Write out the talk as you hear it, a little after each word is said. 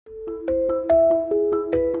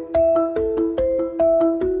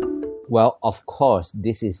Well, of course,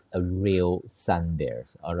 this is a real sun bear.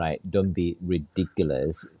 All right, don't be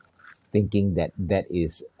ridiculous thinking that that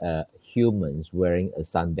is humans wearing a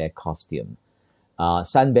sun bear costume.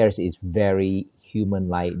 Sun bears is very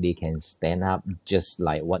human-like. They can stand up just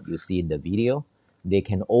like what you see in the video. They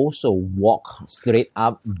can also walk straight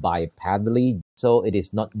up bipedally, so it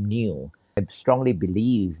is not new. I strongly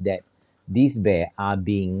believe that these bears are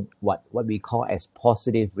being what we call as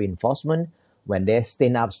positive reinforcement. When they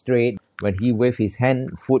stand up straight, when he wave his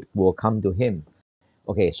hand, food will come to him.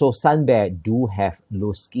 Okay, so sun bear do have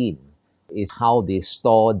loose skin. Is how they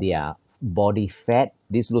store their body fat.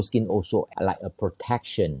 This loose skin also like a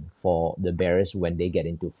protection for the bears when they get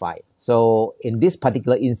into fight. So in this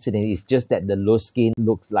particular incident, it's just that the loose skin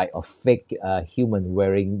looks like a fake human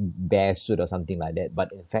wearing bear suit or something like that.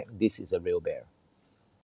 But in fact, this is a real bear.